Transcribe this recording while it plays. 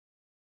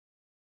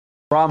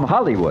From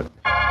Hollywood,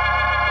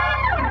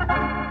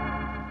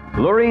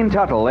 Lorene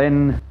Tuttle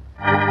in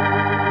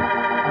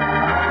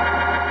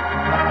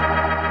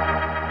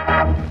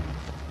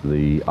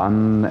The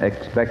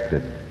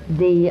Unexpected.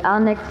 The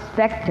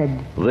Unexpected.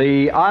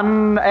 The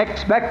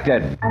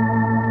Unexpected.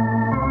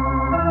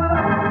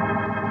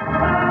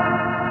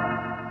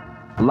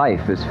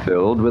 Life is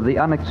filled with the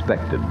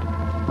unexpected.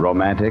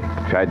 Romantic,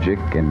 tragic,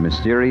 and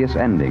mysterious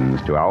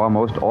endings to our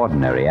most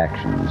ordinary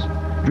actions.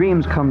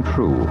 Dreams come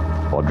true,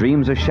 or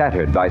dreams are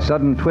shattered by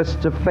sudden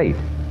twists of fate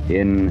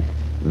in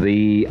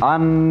The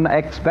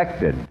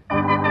Unexpected.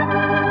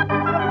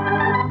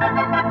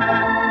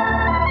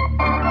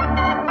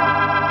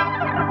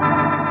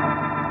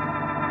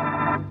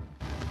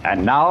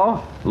 And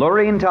now,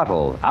 Lorene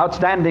Tuttle,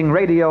 outstanding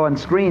radio and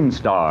screen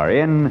star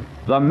in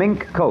The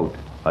Mink Coat,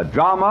 a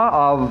drama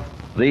of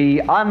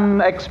The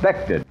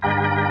Unexpected.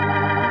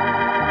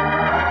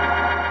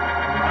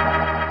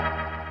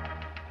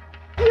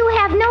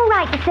 No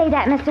right to say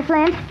that, Mr.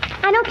 Flint.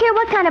 I don't care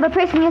what kind of a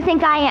person you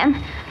think I am.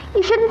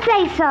 You shouldn't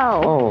say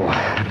so. Oh,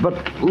 but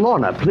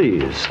Lorna,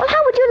 please. Well,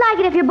 how would you like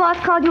it if your boss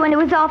called you into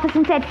his office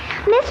and said,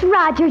 Miss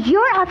Rogers,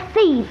 you're a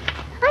thief?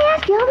 I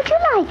asked you, how would you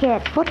like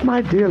it? But,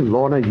 my dear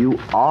Lorna, you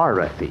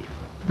are a thief.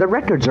 The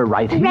records are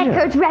right here.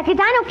 Records. I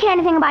don't care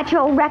anything about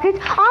your old records.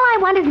 All I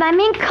want is my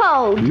mink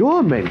coat.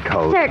 Your mink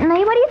coat?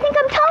 Certainly. What do you think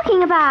I'm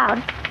talking about?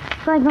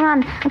 Going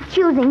around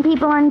accusing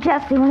people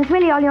unjustly when it's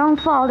really all your own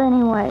fault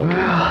anyway.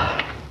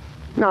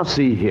 Now,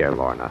 see here,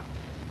 Lorna.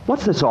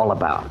 What's this all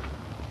about?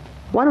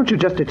 Why don't you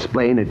just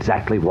explain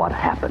exactly what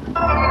happened?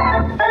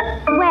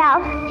 Well,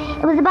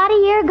 it was about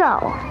a year ago.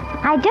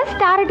 I just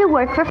started to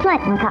work for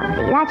Flint &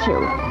 Company. That's you.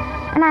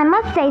 And I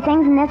must say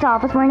things in this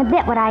office weren't a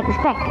bit what I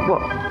expected. Well,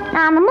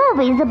 now, in the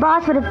movies, the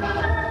boss would have...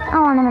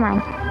 Oh, never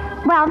mind.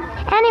 Well,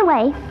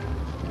 anyway,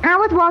 I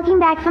was walking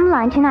back from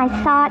lunch and I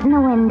saw it in the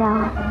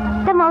window.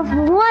 The most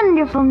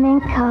wonderful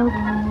mink coat.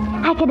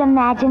 I could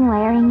imagine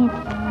wearing it.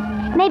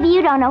 Maybe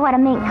you don't know what a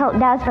mink coat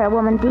does for a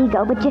woman's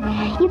ego, but you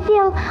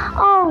feel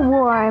all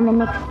warm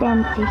and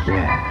expensive.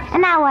 Yeah.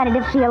 And I wanted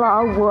to feel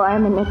all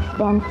warm and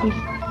expensive.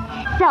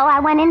 So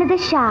I went into the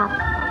shop,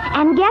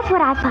 and guess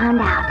what I found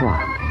out? What?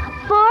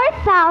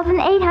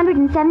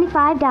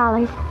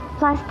 $4,875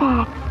 plus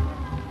tax.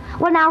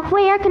 Well, now,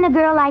 where can a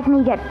girl like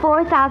me get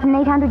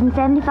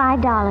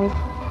 $4,875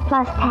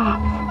 plus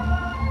tax?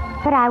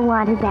 But I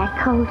wanted that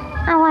coat.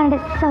 I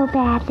wanted it so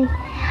badly.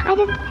 I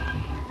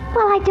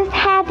just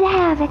had to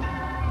have it.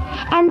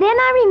 And then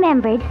I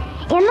remembered,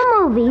 in the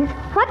movies,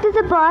 what does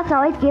the boss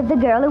always give the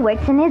girl who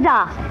works in his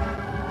office?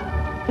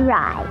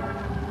 Right,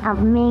 a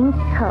mink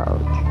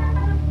coat.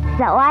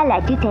 So I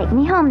let you take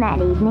me home that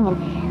evening, and,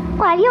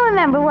 well, you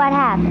remember what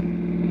happened.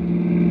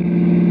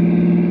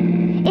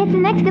 It's the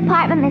next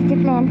apartment, Mr.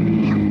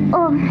 Flint.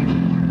 Oh,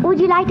 would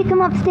you like to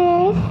come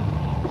upstairs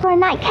for a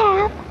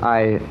nightcap?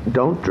 I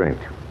don't drink.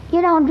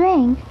 You don't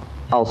drink?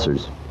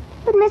 Ulcers.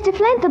 But, Mr.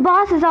 Flint, the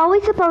boss is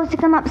always supposed to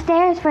come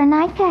upstairs for a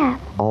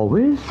nightcap.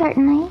 Always?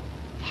 Certainly.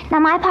 Now,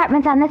 my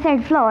apartment's on the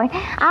 3rd floor.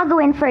 I'll go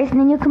in first, and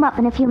then you come up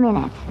in a few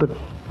minutes. But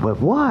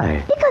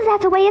why? Because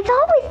that's the way it's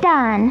always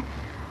done.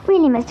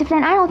 Really, Mr.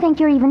 Flint, I don't think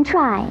you're even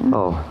trying.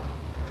 Oh.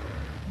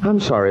 I'm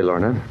sorry,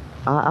 Lorna.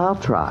 I'll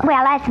try.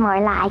 Well, that's more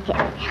like it.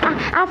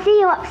 I'll see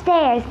you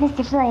upstairs,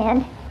 Mr.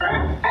 Flint.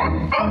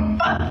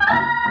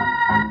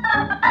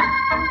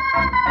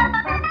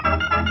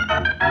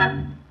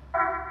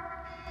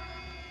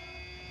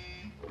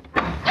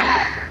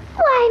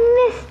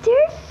 Why, Mr.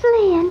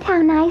 Flint,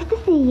 how nice to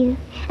see you.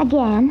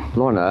 Again.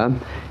 Lorna,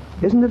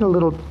 isn't it a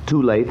little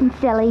too late?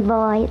 Silly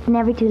boy, it's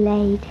never too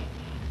late.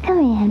 Come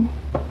in.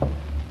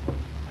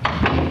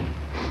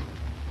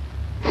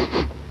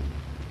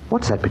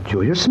 What's that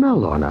peculiar smell,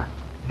 Lorna?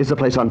 Is the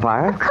place on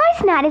fire? Of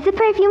course not. It's the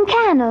perfume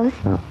candles.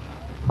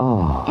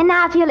 Oh. And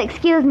now, if you'll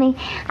excuse me,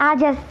 I'll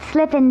just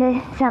slip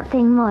into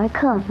something more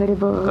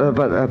comfortable.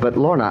 But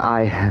Lorna,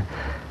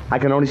 I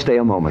can only stay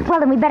a moment. Well,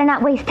 then we better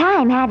not waste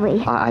time, had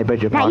we? I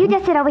beg your Now, pardon? you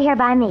just sit over here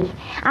by me.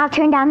 I'll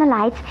turn down the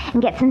lights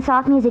and get some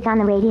soft music on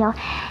the radio.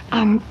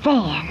 And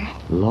then...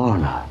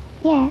 Lorna.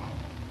 Yes?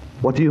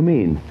 What do you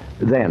mean,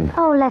 then?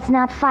 Oh, let's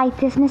not fight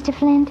this, Mr.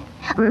 Flint.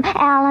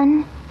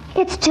 Alan,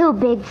 it's too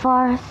big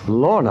for us.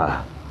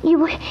 Lorna. We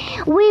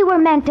were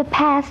meant to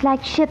pass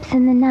like ships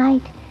in the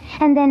night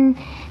and then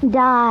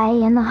die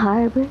in the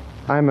harbor.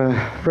 I'm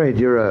afraid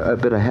you're a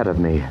bit ahead of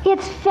me.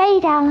 It's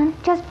fate, Alan.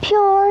 Just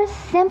pure,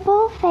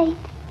 simple fate.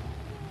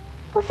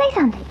 Well, say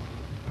something.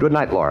 Good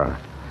night, Laura.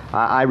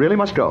 I really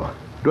must go.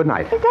 Good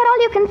night. Is that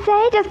all you can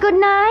say? Just good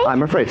night?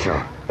 I'm afraid so.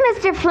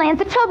 Mr. Flint,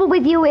 the trouble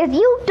with you is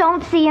you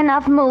don't see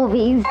enough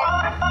movies.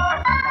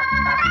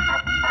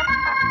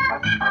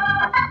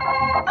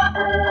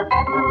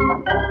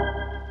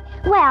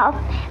 Well,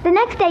 the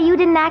next day you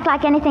didn't act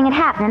like anything had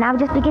happened, and I was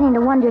just beginning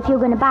to wonder if you were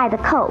going to buy the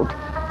coat.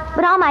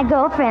 But all my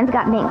girlfriends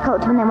got mink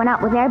coats when they went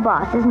out with their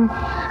bosses, and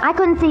I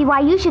couldn't see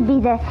why you should be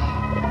the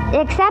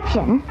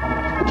exception.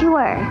 But you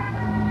were.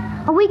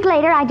 A week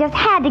later, I just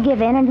had to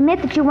give in and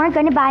admit that you weren't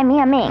going to buy me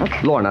a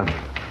mink. Lorna,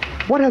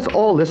 What has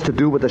all this to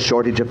do with the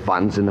shortage of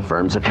funds in the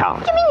firm's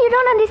account? You mean you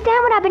don't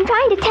understand what I've been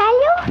trying to tell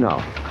you?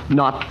 No,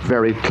 not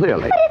very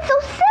clearly. But it's so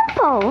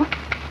simple.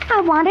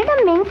 I wanted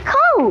a mink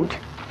coat.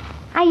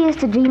 I used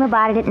to dream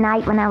about it at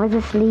night when I was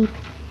asleep.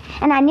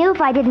 And I knew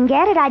if I didn't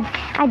get it,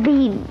 I'd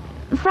be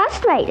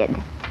frustrated.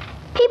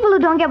 People who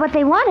don't get what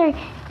they want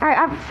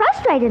are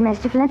frustrated,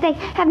 Mr. Flint. They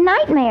have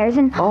nightmares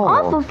and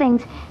awful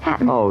things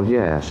happen. Oh,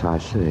 yes, I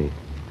see.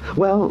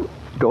 Well,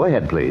 go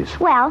ahead, please.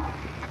 Well,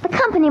 the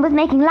company was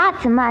making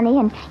lots of money,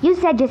 and you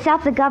said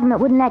yourself the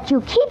government wouldn't let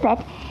you keep it,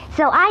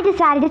 so I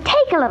decided to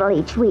take a little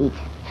each week.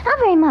 Not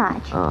very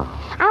much.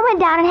 I went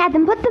down and had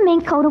them put the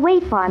mink coat away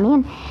for me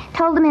and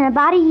told them in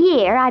about a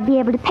year I'd be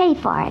able to pay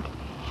for it.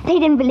 They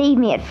didn't believe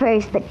me at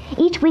first, but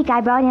each week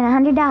I brought in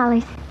 $100.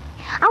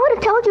 I would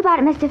have told you about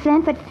it, Mr.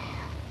 Flint, but,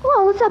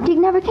 well, the subject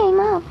never came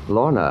up.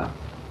 Lorna,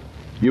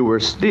 you were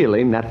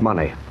stealing that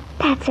money.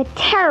 That's a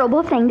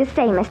terrible thing to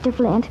say, Mr.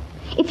 Flint.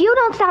 If you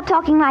don't stop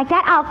talking like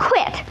that, I'll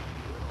quit.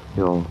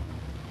 You'll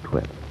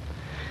quit.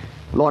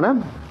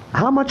 Lorna,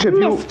 how much have you...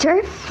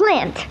 Mr.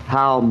 Flint.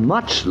 How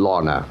much,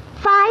 Lorna?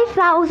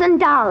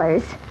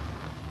 $5,000.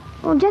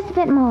 Oh, just a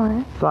bit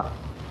more.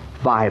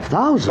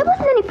 $5,000? There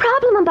wasn't any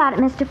problem about it,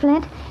 Mr.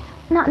 Flint.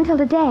 Not until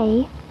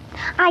today.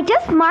 I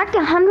just marked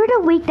 $100 a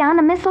week down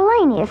to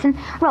miscellaneous and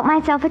wrote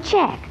myself a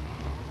check.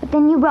 But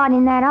then you brought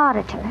in that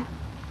auditor.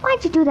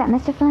 Why'd you do that,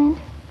 Mr. Flint?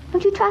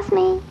 Don't you trust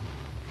me?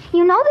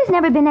 You know there's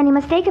never been any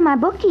mistake in my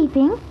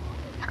bookkeeping.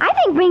 I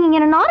think bringing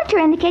in an auditor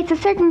indicates a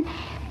certain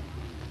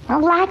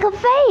lack of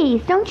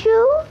faith, don't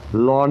you?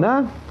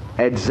 Lorna,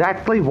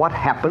 exactly what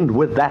happened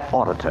with that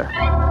auditor?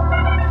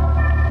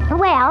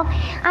 Well,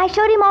 I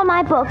showed him all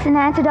my books and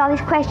answered all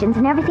his questions,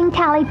 and everything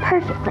tallied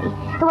perfectly.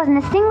 There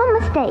wasn't a single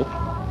mistake.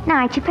 Now,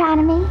 aren't you proud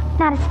of me?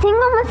 Not a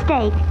single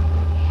mistake.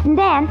 And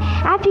then,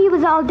 after he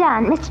was all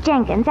done, Mr.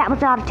 Jenkins, that was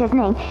the auditor's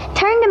name,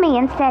 turned to me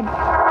and said...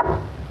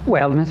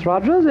 Well, Miss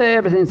Rogers,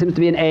 everything seems to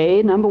be in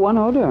A, number one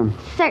order.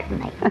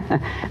 Certainly.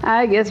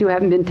 I guess you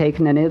haven't been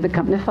taking any of the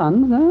company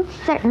funds, huh?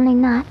 Certainly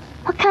not.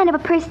 What kind of a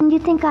person do you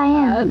think I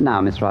am?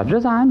 Now, Miss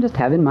Rogers, I'm just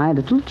having my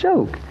little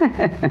joke.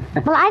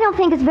 Well, I don't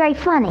think it's very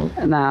funny.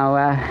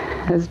 Now,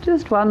 there's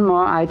just one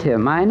more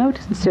item. I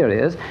noticed in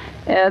Sirius,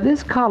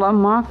 this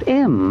column marked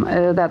M.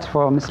 That's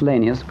for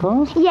miscellaneous, of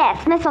course.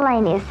 Yes,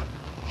 miscellaneous.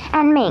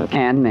 And mink.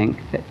 And mink.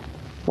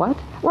 What?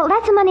 Well,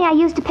 that's the money I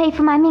used to pay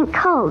for my mink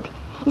coat.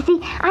 You see,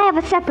 I have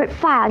a separate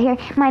file here,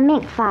 my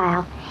mink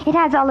file. It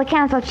has all the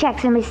council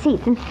checks and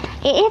receipts, and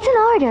it's an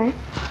order.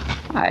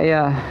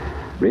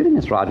 Really,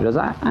 Miss Rogers,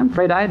 I'm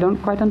afraid I don't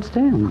quite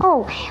understand.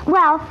 Oh,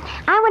 well,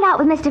 I went out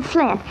with Mr.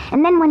 Flint,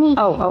 and then when he...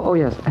 Oh,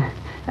 yes.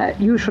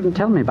 You shouldn't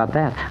tell me about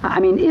that. I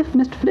mean, if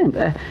Mr.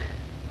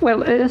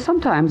 Flint...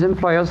 sometimes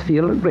employers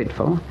feel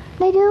grateful.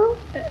 They do?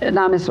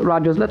 Now, Miss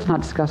Rogers, let's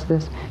not discuss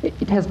this.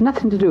 It has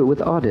nothing to do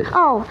with audit.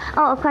 Oh,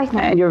 of course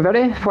not. And you're a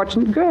very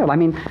fortunate girl. I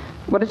mean,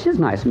 well, it is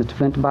nice, Mr.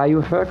 Flint, to buy you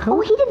a fur coat.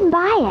 Oh, he didn't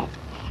buy it.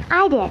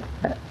 I did.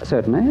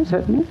 Certainly.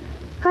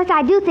 Of course,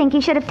 I do think you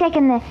should have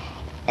taken the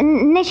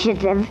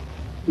initiative.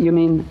 You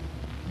mean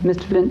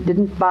Mr. Flint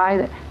didn't buy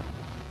that?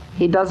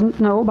 He doesn't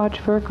know about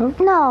your fur coat?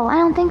 No, I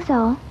don't think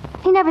so.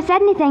 He never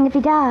said anything if he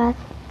does.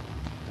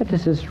 But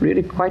this is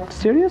really quite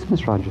serious,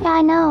 Miss Rogers. Yeah,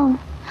 I know.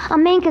 A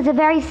mink is a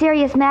very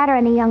serious matter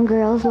in a young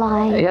girl's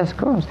life. Yes, of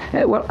course.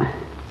 Well,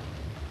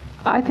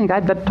 I think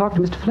I'd better talk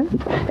to Mr.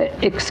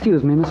 Flint.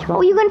 Excuse me, Miss Rogers.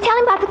 Oh, you going to tell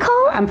him about the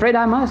coat? I'm afraid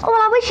I must. Oh, well,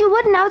 I wish you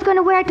wouldn't. I was going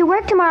to wear it to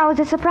work tomorrow as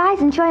a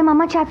surprise and show him how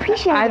much I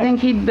appreciate it. I think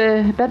he'd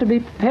better be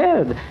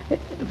prepared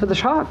for the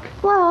shock.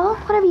 Well,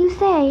 whatever you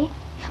say.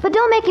 But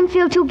don't make him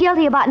feel too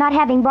guilty about not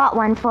having bought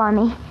one for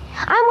me.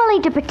 I'm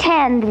willing to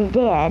pretend that he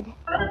did.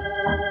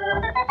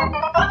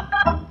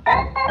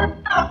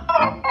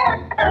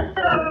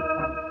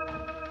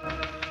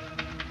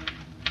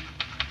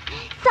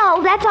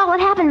 So, that's all what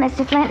happened,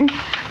 Mr. Flint, and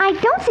I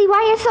don't see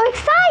why you're so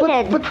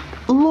excited.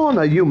 But,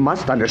 Lorna, you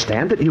must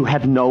understand that you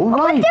had no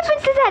right. What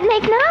difference does that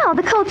make now?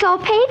 The coat's all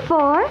paid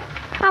for.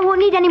 I won't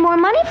need any more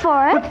money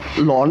for it. But,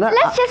 Lorna...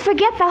 Let's just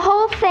forget the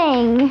whole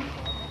thing.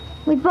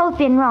 We've both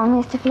been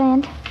wrong, Mr.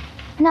 Flint.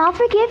 And I'll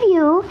forgive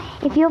you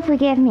if you'll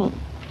forgive me.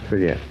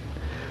 Forget.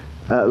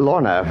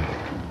 Lorna,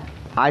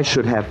 I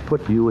should have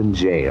put you in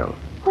jail.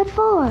 What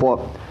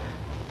for?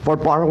 For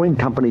borrowing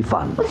company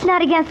funds. Well, it's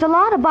not against the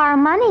law to borrow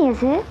money,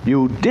 is it?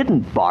 You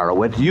didn't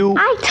borrow it, you...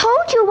 I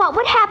told you what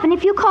would happen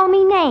if you called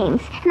me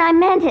names, and I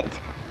meant it.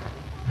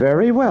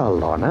 Very well,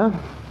 Lorna.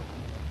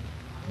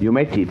 You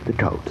may keep the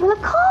coat. Well,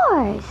 of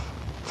course.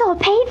 It's all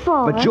paid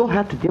for. But you'll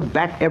have to give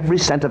back every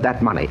cent of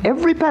that money.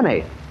 Every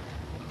penny.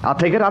 I'll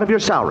take it out of your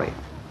salary.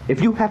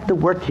 If you have to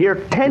work here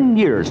 10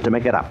 years to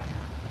make it up.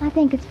 I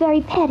think it's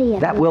very petty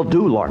of That you. will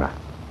do, Lorna.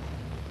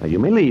 Now, you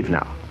may leave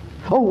now.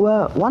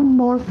 Oh, one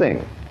more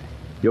thing.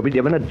 You'll be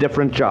given a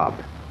different job.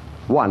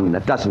 One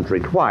that doesn't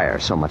require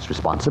so much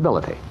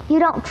responsibility. You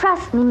don't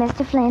trust me,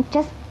 Mr. Flint.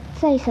 Just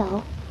say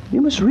so.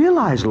 You must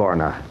realize,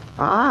 Lorna,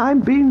 I'm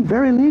being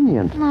very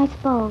lenient. I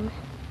suppose.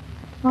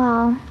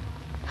 Well...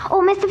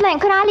 Oh, Mr.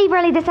 Flint, could I leave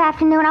early this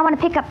afternoon? I want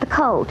to pick up the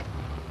coat.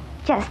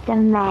 Just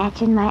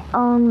imagine my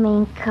own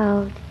mink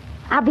coat.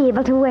 I'll be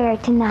able to wear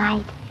it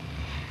tonight.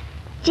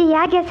 Gee,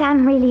 I guess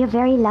I'm really a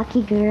very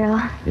lucky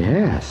girl.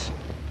 Yes,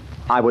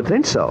 I would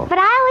think so. But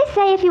I always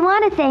say if you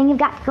want a thing, you've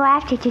got to go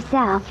after it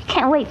yourself. You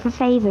can't wait for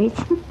favors.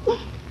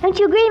 Don't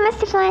you agree,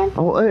 Mr. Flynn?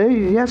 Oh,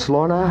 yes,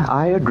 Lorna,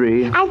 I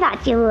agree. I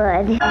thought you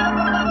would.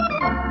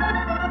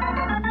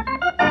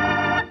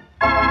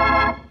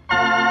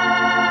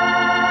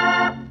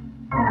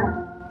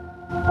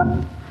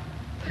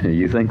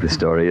 You think the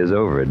story is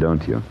over,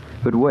 don't you?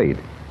 But wait.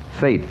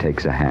 Fate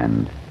takes a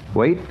hand.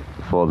 Wait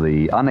for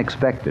the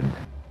unexpected.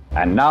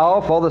 And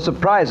now for the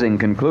surprising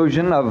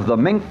conclusion of The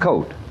Mink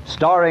Coat,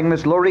 starring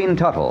Miss Lorene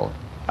Tuttle.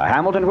 A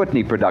Hamilton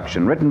Whitney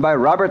production written by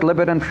Robert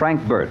Libet and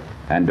Frank Burt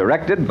and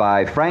directed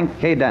by Frank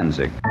K.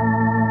 Danzig.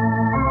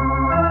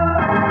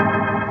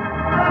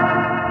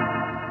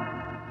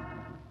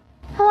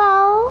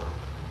 Hello?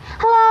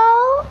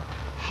 Hello?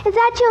 Is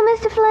that you,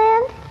 Mr.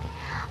 Flynn?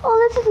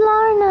 Oh, this is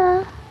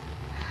Lorna.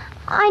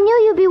 I knew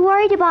you'd be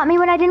worried about me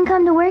when I didn't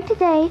come to work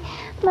today,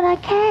 but I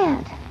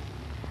can't.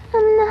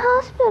 I'm in the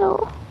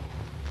hospital.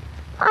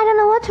 I don't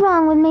know what's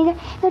wrong with me.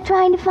 They're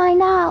trying to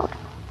find out.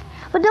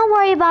 But don't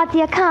worry about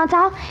the accounts.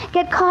 I'll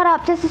get caught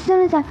up just as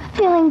soon as I'm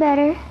feeling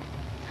better.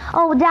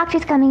 Oh, the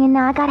doctor's coming in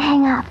now. I gotta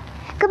hang up.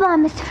 Goodbye,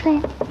 Mr.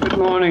 Flynn. Good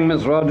morning,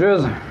 Miss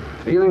Rogers.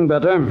 Feeling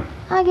better?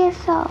 I guess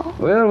so.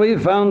 Well,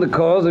 we've found the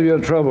cause of your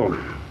trouble.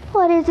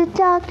 What is it,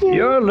 Doctor?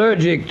 You're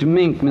allergic to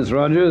mink, Miss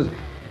Rogers.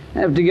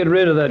 Have to get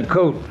rid of that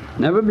coat.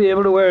 Never be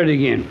able to wear it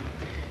again.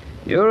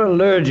 You're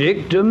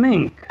allergic to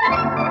mink.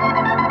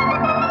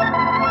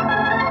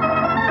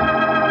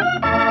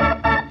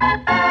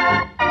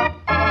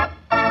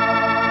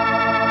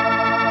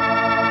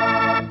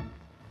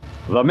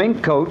 The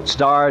Mink Coat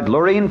starred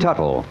Lorene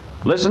Tuttle.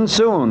 Listen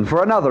soon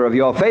for another of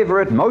your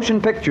favorite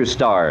motion picture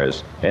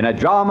stars in a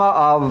drama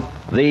of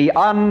the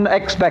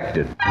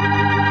unexpected.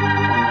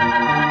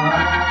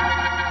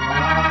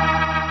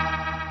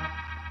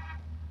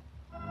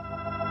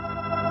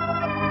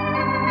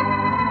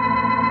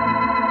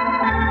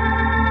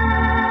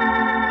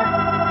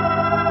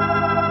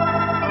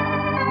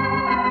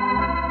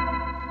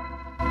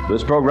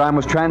 This program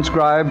was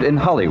transcribed in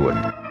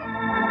Hollywood.